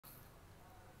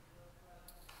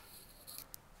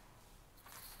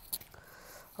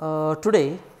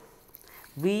Today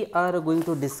we are going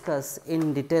to discuss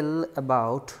in detail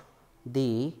about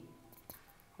the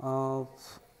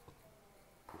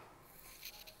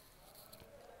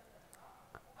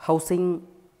housing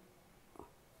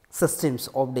systems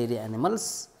of dairy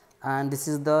animals, and this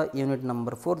is the unit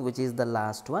number 4, which is the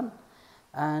last one,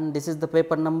 and this is the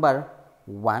paper number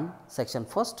 1, section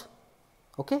first.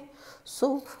 Okay.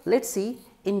 So, let us see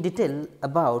in detail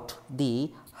about the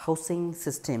housing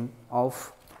system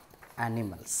of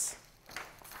animals.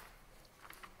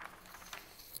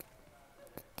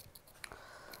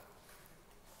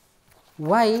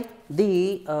 Why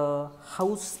the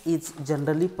house is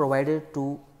generally provided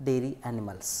to dairy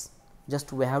animals?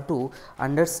 Just we have to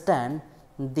understand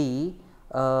the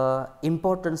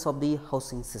importance of the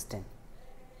housing system.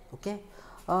 Okay.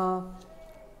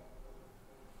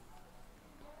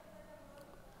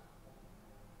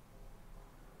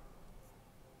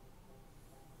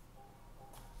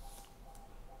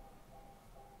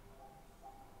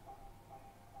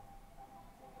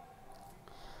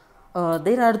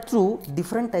 There are two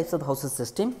different types of housing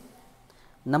system.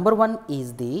 Number one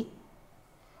is the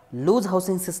loose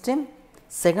housing system,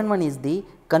 second one is the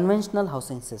conventional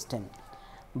housing system.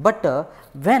 But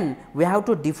when we have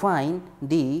to define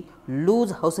the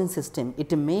loose housing system,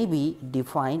 it may be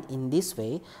defined in this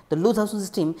way. The loose housing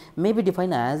system may be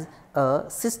defined as a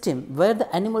system where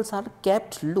the animals are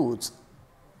kept loose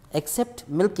except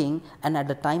milking and at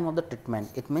the time of the treatment.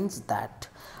 It means that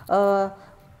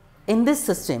in this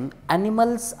system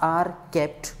animals are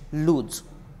kept loose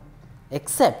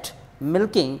except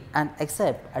milking and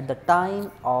except at the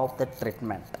time of the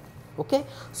treatment. Okay.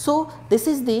 So, this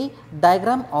is the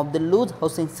diagram of the loose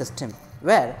housing system,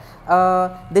 where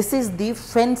this is the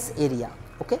fence area.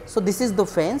 Okay. So, this is the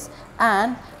fence,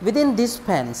 and within this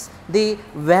fence the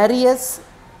various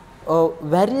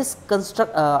houses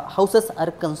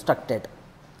are constructed.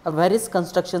 Various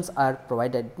constructions are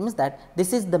provided. It means that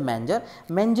this is the manger.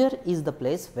 Manger is the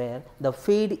place where the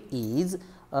feed is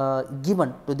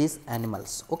given to these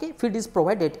animals. Okay. Feed is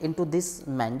provided into this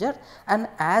manger, and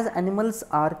as animals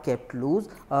are kept loose,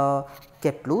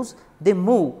 they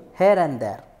move here and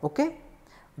there. Okay.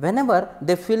 Whenever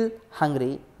they feel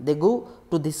hungry, they go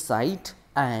to this site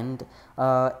and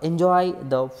enjoy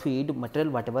the feed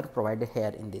material whatever provided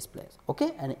here in this place.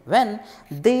 Okay. And when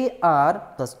they are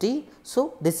thirsty,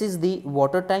 so this is the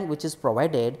water tank which is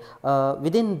provided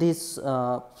within this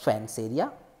fence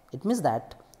area. It means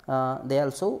that they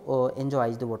also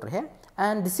enjoy the water here,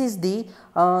 and this is the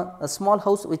small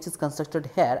house which is constructed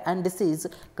here, and this is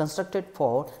constructed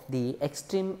for the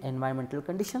extreme environmental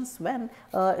conditions when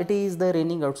it is the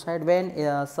raining outside, when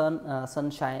sun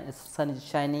is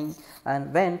shining,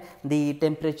 and when the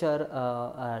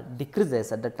temperature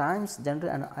decreases. At the times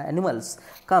generally animals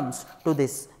comes to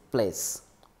this place,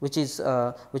 which is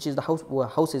the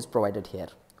house is provided here.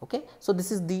 Okay. So,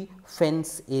 this is the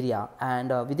fence area,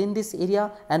 and within this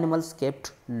area animals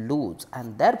kept loose,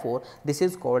 and therefore, this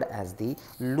is called as the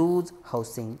loose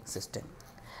housing system.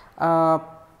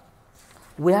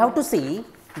 We have to see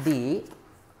the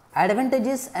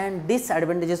advantages and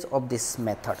disadvantages of this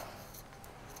method.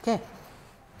 Okay.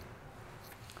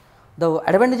 The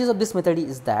advantages of this method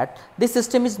is that this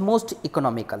system is most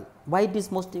economical. Why it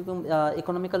is most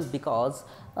economical? Because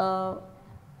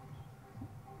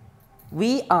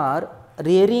we are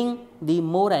rearing the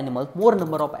more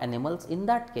number of animals. In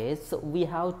that case, we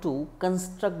have to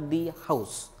construct the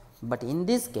house. But in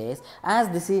this case, as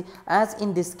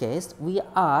in this case, we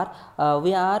are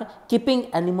keeping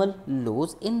animal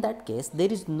loose. In that case,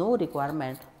 there is no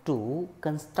requirement to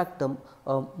construct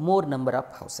more number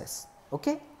of houses.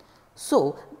 Okay.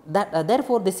 So, that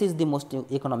therefore, this is the most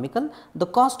economical. The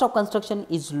cost of construction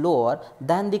is lower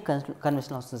than the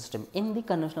conventional system. In the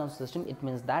conventional system, it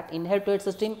means that in head to head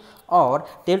system or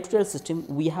tail to tail system,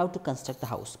 we have to construct the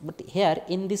house, but here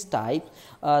in this type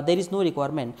there is no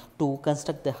requirement to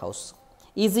construct the house.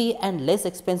 Easy and less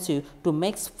expensive to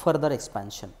make further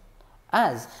expansion,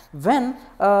 as when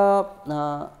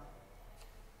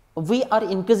we are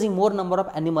increasing more number of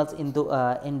animals in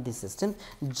this system,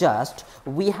 just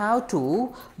we have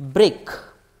to break,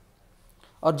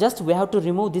 or just we have to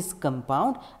remove this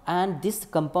compound, and this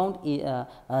compound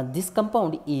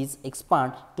is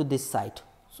expand to this side.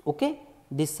 Okay.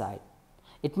 This side.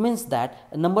 It means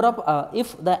that number of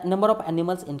if the number of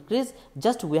animals increase,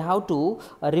 just we have to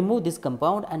remove this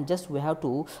compound, and just we have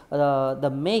to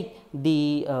make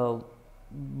the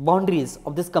boundaries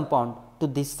of this compound to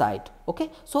this side.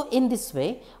 Okay. So, in this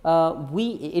way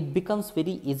it becomes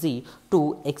very easy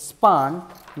to expand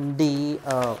the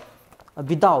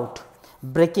without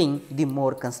breaking the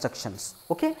more constructions.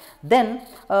 Okay. Then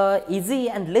easy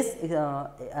and less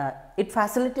it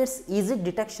facilitates easy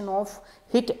detection of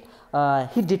heat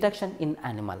detection in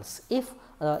animals. If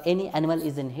any animal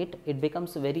is in heat, it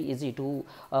becomes very easy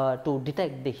to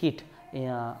detect the heat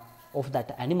of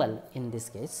that animal in this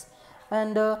case,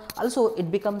 and also it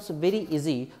becomes very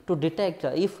easy to detect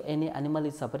if any animal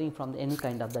is suffering from any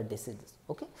kind of the diseases.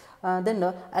 Okay.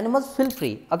 Then animals feel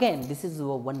free. Again, this is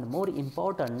one more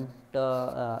important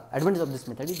advantage of this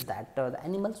method is that the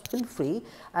animals feel free,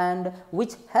 and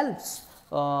which helps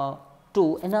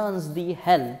to enhance the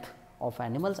health of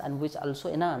animals, and which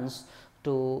also enhance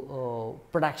to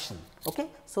production. Okay.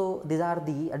 So, these are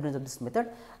the advantages of this method.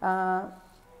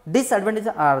 Disadvantages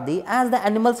are as the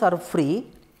animals are free,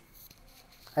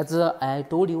 as I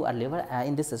told you earlier,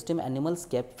 in this system animals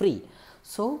kept free.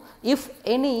 So, if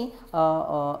any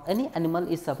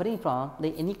animal is suffering from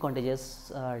any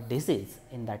contagious disease,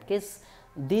 in that case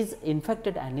these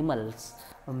infected animals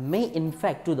may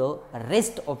infect to the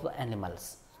rest of the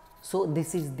animals. So,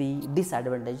 this is the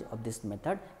disadvantage of this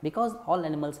method, because all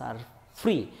animals are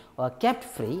free or kept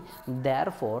free,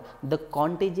 therefore, the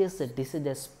contagious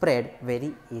diseases spread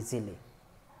very easily.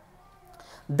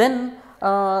 Then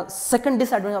second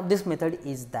disadvantage of this method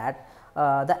is that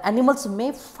the animals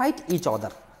may fight each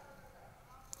other.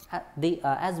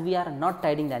 As we are not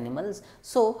tiding the animals,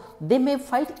 so they may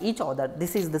fight each other.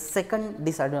 This is the second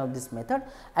disadvantage of this method.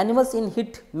 Animals in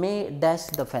heat may dash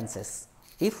the fences.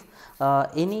 If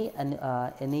any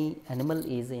animal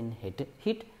is in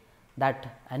heat,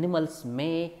 that animals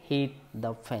may hit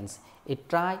the fence. It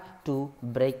try to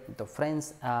break the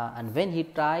fence, and when he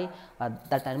try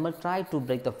that animal try to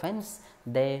break the fence,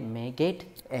 they may get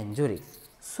injury.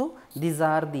 So, these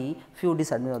are the few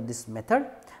disadvantages of this method,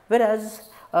 whereas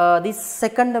the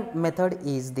second method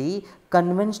is the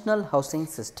conventional housing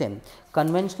system.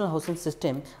 Conventional housing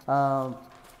system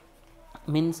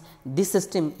means this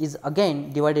system is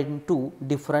again divided into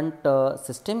different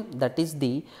system, that is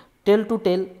the tail to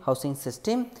tail housing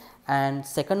system, and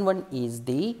second one is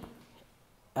the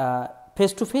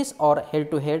face to face or head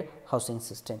to head housing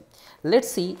system. Let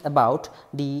us see about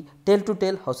the tail to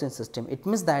tail housing system. It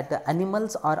means that the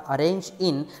animals are arranged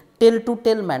in tail to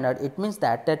tail manner. It means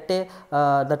that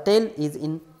the tail is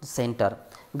in center,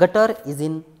 gutter is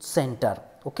in center.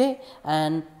 Okay,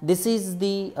 and this is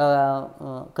the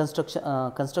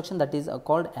construction that is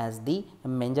called as the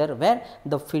manger, where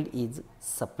the feed is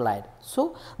supplied.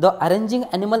 So, the arranging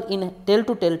animal in tail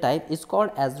to tail type is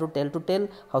called as the tail to tail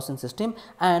housing system,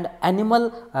 and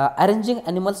arranging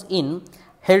animals in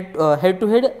head to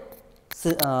head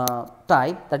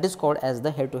type, that is called as the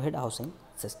head to head housing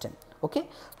system. Okay.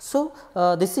 So,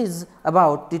 this is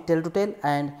about the tail to tail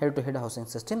and head to head housing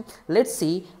system. Let us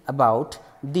see about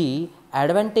the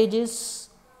advantages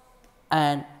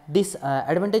and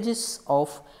disadvantages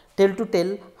of tail to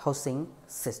tail housing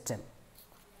system.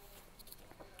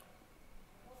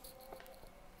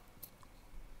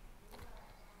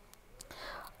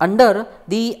 Under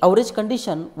the average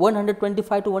condition,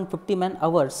 125 to 150 man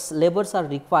hours labors are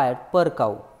required per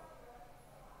cow.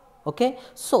 Okay.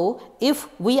 So, if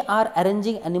we are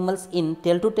arranging animals in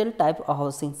tail to tail type of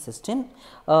housing system,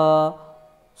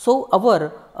 so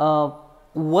our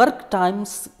work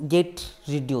times get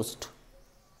reduced.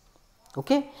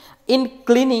 Okay. In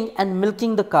cleaning and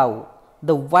milking the cow,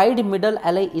 the wide middle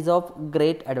alley is of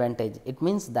great advantage. It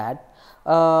means that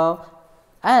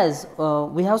as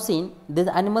we have seen, these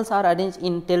animals are arranged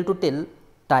in tail to tail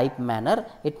type manner.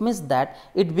 It means that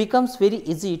it becomes very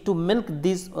easy to milk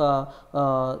these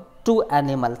two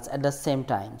animals at the same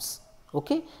times.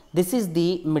 Okay. This is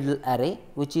the middle array,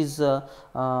 which is the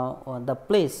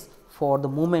place for the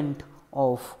movement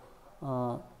of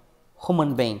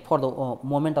human being, for the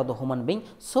movement of the human being.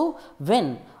 So,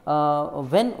 when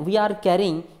we are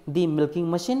carrying the milking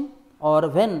machine, or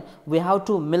when we have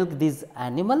to milk these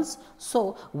animals,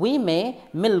 so we may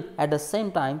milk at the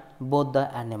same time both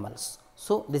the animals.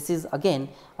 So, this is again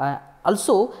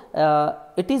also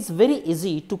it is very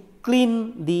easy to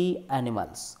clean the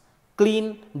animals,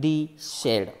 clean the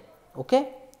shed.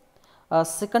 Okay.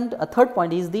 Third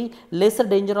point is the lesser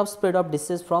danger of spread of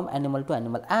disease from animal to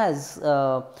animal, as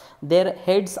their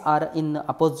heads are in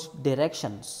opposite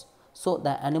directions. So,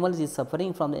 the animal is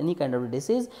suffering from any kind of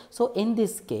disease. So, in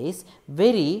this case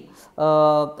very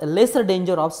lesser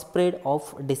danger of spread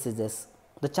of diseases.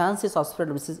 The chances of spread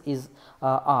of disease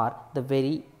are the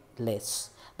very less.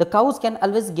 The cows can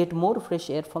always get more fresh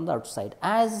air from the outside,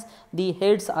 as the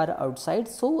heads are outside.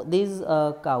 So, this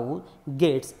cow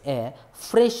gets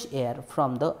fresh air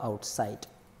from the outside.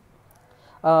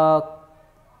 The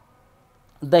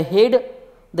head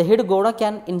the head Gouda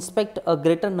can inspect a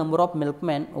greater number of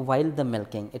milkmen while the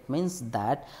milking. It means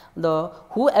that the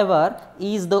whoever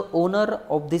is the owner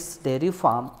of this dairy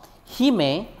farm, he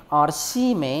may or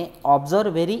she may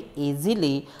observe very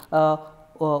easily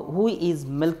who is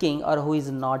milking or who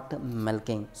is not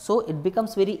milking. So, it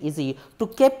becomes very easy to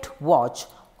keep watch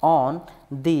on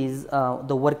these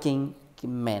the working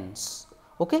men.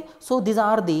 Okay. So, these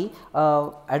are the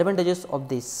advantages of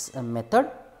this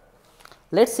method.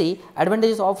 Let us see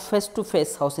advantages of face to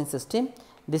face housing system.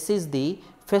 This is the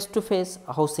face to face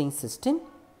housing system.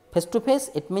 Face to face,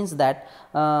 it means that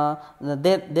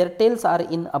their tails are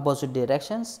in opposite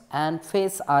directions and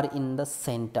face are in the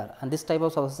center, and this type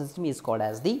of housing system is called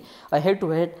as the head to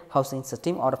head housing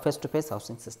system or face to face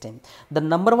housing system. The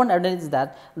number one advantage is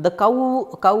that the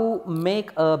cow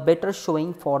make a better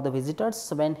showing for the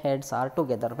visitors when heads are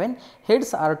together. When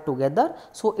heads are together,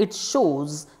 so it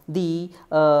shows the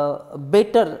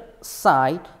better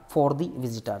sight for the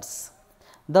visitors.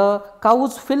 The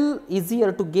cows feel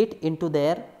easier to get into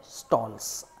their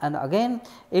stalls, and again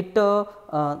it the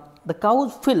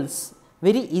cows feels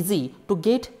very easy to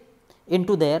get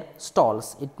into their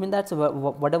stalls. It means that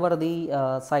whatever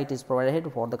the site is provided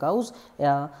for the cows,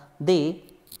 they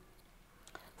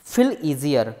feel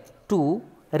easier to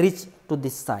reach to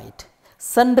this site.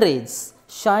 Sun rays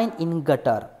shine in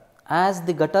gutter. As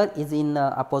the gutter is in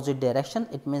opposite direction,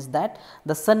 it means that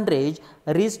the sun rays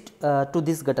reached to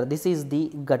this gutter. This is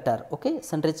the gutter. Okay,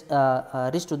 sun rays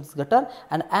reach to this gutter,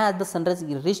 and as the sun rays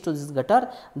reach to this gutter,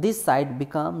 this side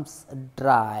becomes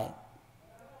dry.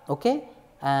 Okay,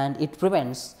 and it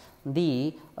prevents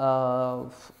the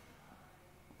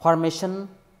formation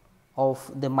of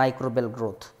the microbial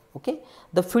growth. Okay,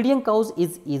 the feeding cows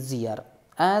is easier.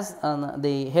 As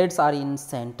the heads are in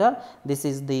center, this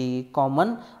is the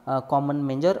common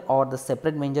manger or the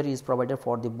separate manger is provided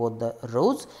for the both the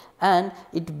rows, and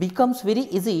it becomes very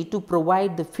easy to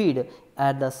provide the feed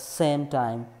at the same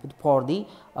time for the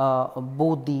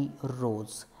both the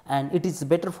rows, and it is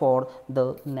better for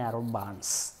the narrow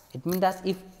barns. It means that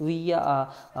if we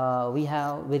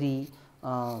have very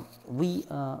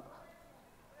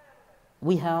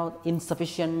we have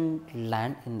insufficient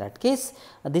land, in that case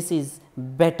this is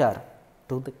better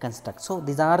to the construct. So,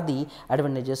 these are the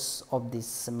advantages of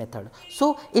this method.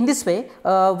 So, in this way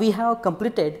we have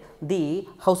completed the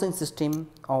housing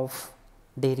system of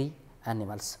dairy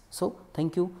animals. So,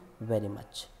 thank you very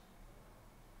much.